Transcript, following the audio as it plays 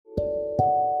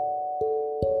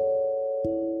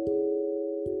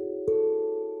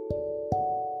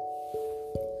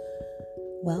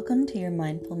Welcome to your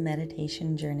mindful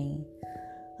meditation journey,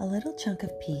 a little chunk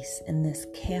of peace in this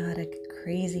chaotic,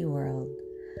 crazy world,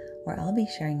 where I'll be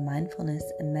sharing mindfulness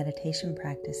and meditation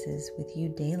practices with you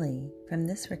daily from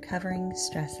this recovering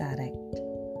stress addict.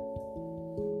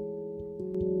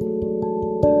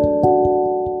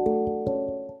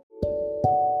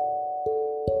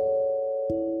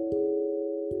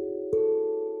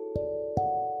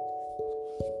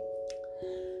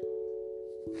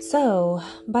 So,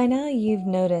 by now you've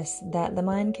noticed that the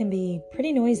mind can be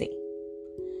pretty noisy,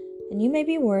 and you may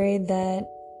be worried that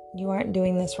you aren't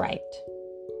doing this right.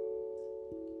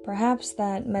 Perhaps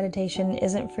that meditation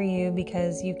isn't for you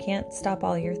because you can't stop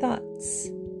all your thoughts.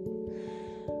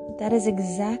 That is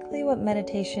exactly what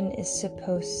meditation is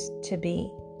supposed to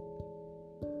be.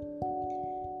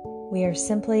 We are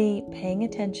simply paying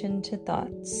attention to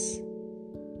thoughts,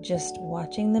 just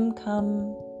watching them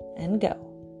come and go.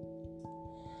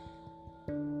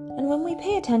 And when we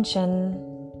pay attention,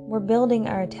 we're building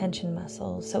our attention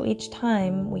muscle. So each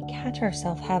time we catch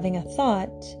ourselves having a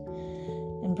thought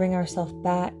and bring ourselves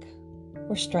back,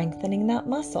 we're strengthening that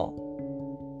muscle.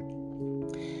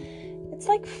 It's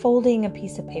like folding a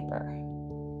piece of paper.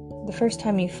 The first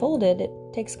time you fold it, it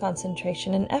takes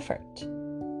concentration and effort.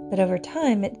 But over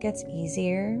time, it gets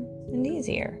easier and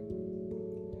easier.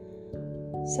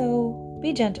 So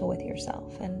be gentle with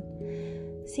yourself and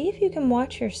see if you can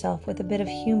watch yourself with a bit of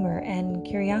humor and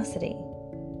curiosity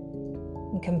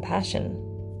and compassion.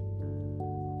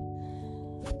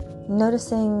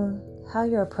 Noticing how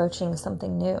you're approaching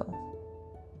something new.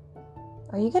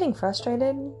 Are you getting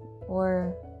frustrated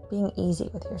or being easy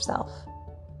with yourself?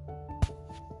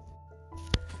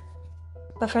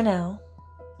 But for now,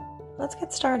 let's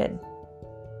get started.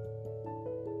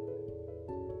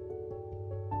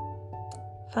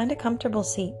 Find a comfortable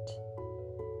seat.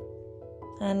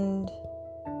 And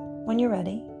when you're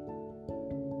ready,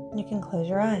 you can close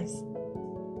your eyes.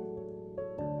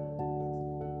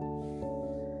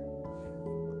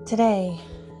 Today,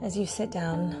 as you sit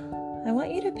down, I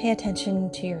want you to pay attention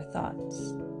to your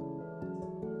thoughts.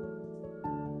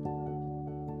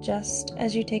 Just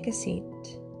as you take a seat,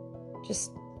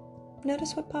 just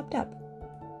notice what popped up.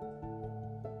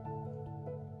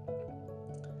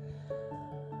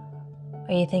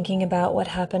 Are you thinking about what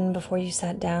happened before you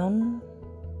sat down?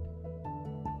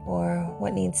 Or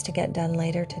what needs to get done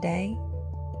later today?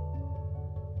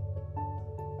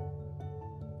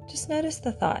 Just notice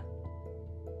the thought.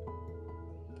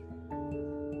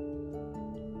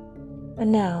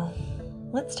 And now,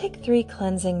 let's take 3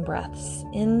 cleansing breaths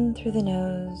in through the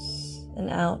nose and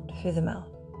out through the mouth.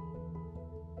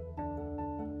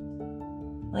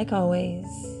 Like always,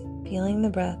 feeling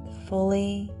the breath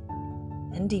fully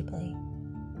and deeply.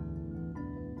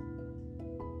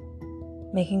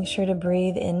 Making sure to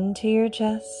breathe into your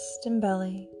chest and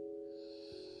belly,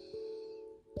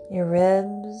 your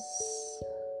ribs,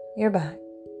 your back.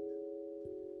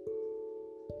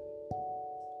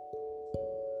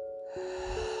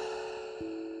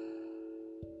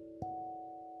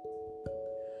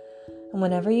 And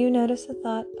whenever you notice a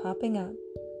thought popping up,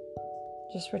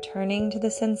 just returning to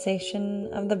the sensation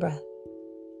of the breath.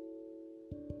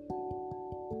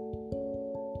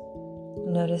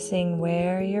 Noticing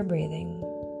where you're breathing.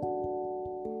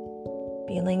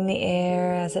 Feeling the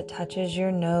air as it touches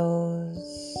your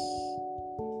nose.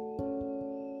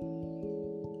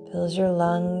 Fills your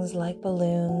lungs like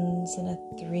balloons in a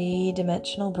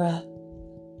 3-dimensional breath.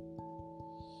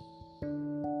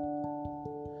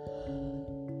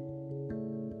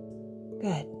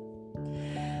 Good.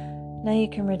 Now you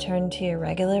can return to your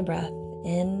regular breath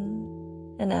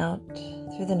in and out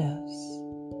through the nose.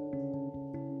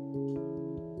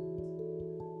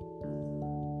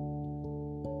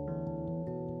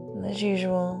 As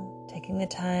usual, taking the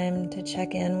time to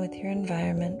check in with your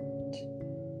environment.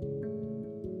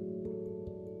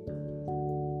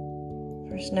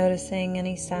 First noticing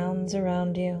any sounds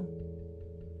around you.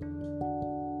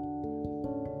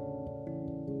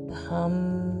 The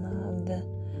hum of the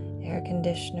air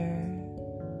conditioner,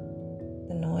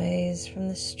 the noise from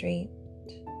the street.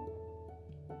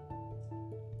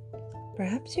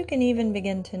 Perhaps you can even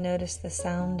begin to notice the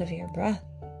sound of your breath.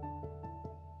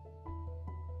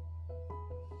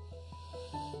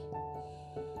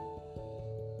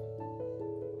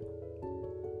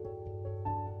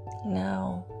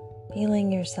 Now,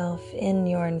 feeling yourself in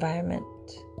your environment,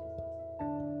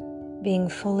 being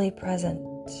fully present,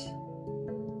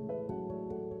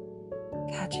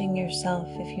 catching yourself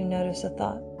if you notice a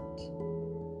thought,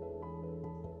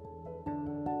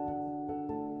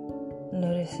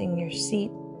 noticing your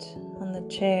seat on the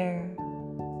chair,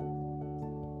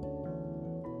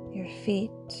 your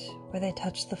feet where they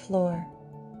touch the floor.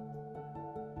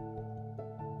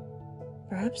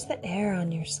 Perhaps the air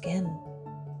on your skin.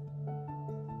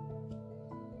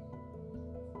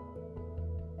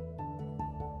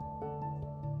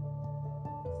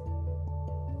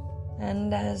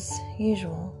 And as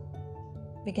usual,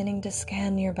 beginning to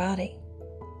scan your body.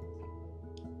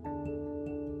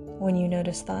 When you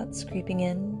notice thoughts creeping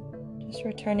in, just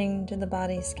returning to the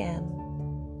body scan.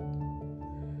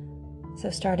 So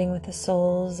starting with the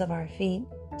soles of our feet,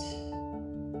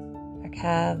 our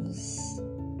calves,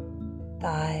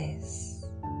 thighs.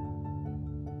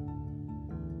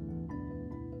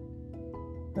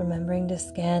 Remembering to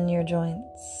scan your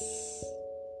joints,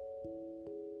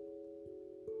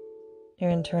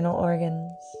 your internal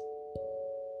organs.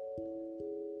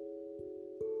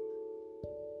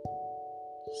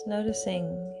 Just noticing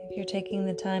if you're taking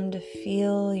the time to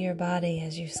feel your body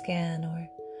as you scan, or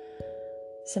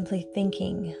simply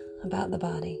thinking about the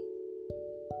body.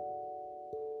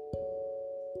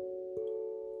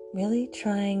 Really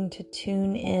trying to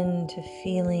tune in to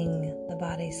feeling the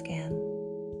body scan.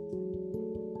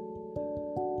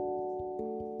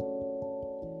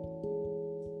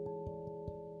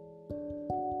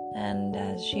 And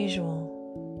as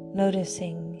usual,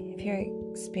 noticing if you're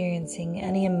experiencing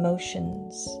any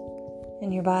emotions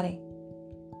in your body.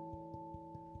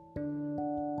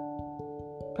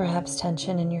 Perhaps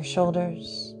tension in your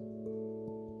shoulders,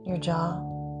 your jaw.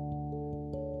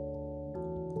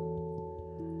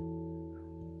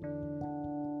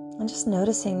 And just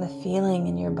noticing the feeling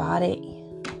in your body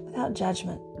without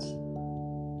judgment.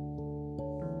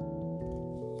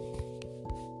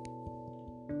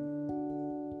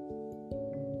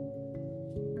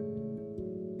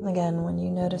 Again, when you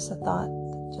notice a thought,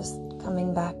 just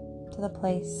coming back to the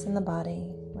place in the body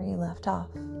where you left off.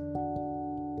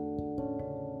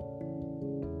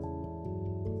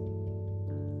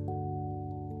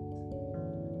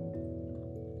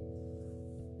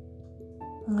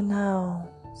 And now,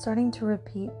 starting to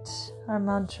repeat our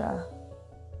mantra.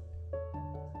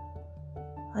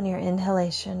 On your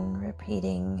inhalation,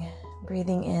 repeating,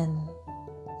 breathing in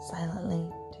silently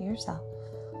to yourself.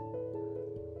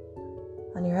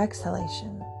 On your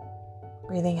exhalation,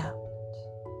 breathing out.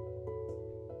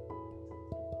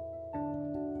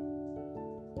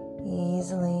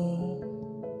 Easily,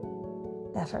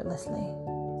 effortlessly.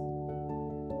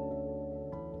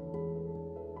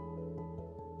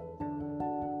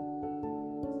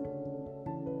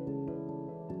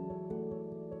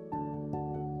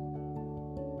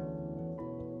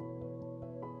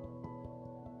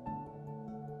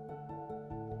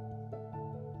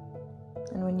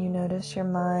 And when you notice your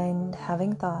mind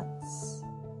having thoughts,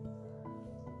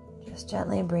 just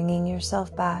gently bringing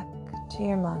yourself back to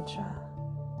your mantra.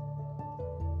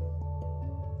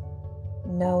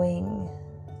 Knowing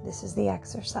this is the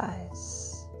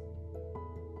exercise.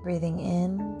 Breathing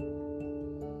in,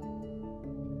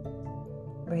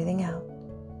 breathing out.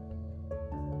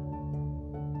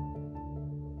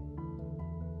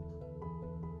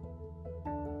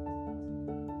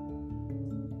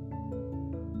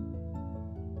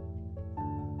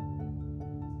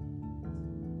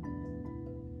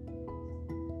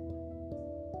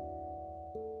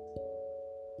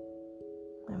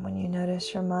 And when you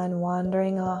notice your mind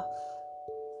wandering off,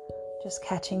 just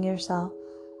catching yourself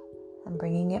and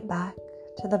bringing it back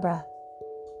to the breath.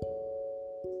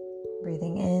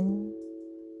 Breathing in,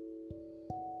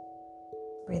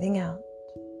 breathing out.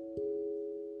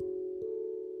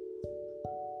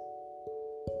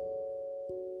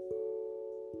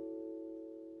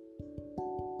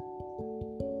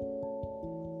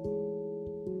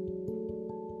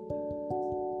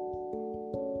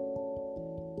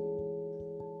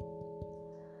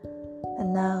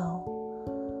 And now,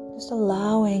 just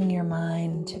allowing your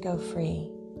mind to go free.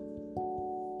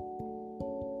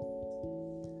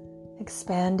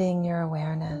 Expanding your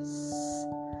awareness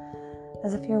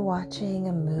as if you're watching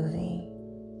a movie.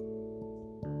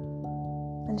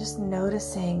 And just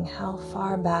noticing how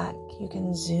far back you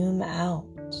can zoom out.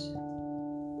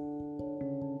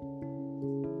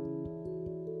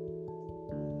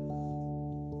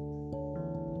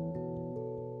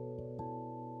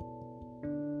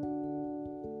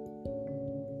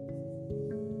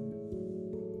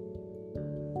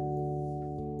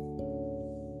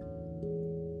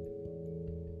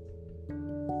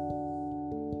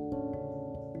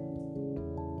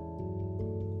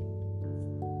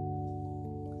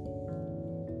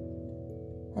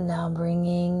 And now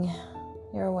bringing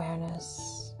your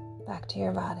awareness back to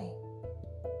your body.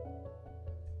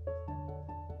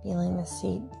 Feeling the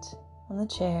seat on the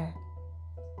chair.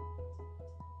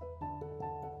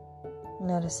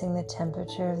 Noticing the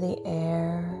temperature of the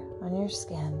air on your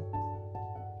skin.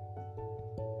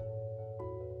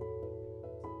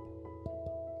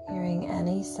 Hearing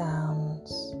any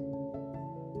sounds.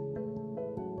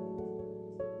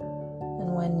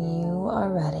 And when you are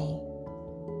ready,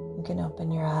 you can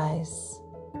open your eyes.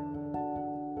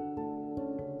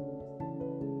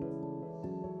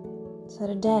 So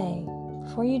today,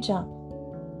 before you jump,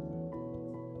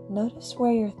 notice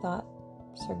where your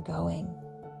thoughts are going.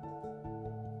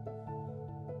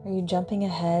 Are you jumping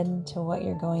ahead to what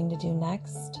you're going to do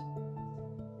next?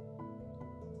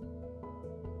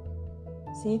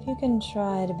 See if you can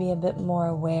try to be a bit more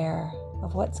aware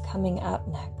of what's coming up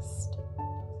next.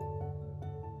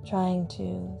 Trying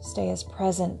to stay as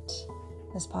present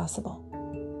as possible.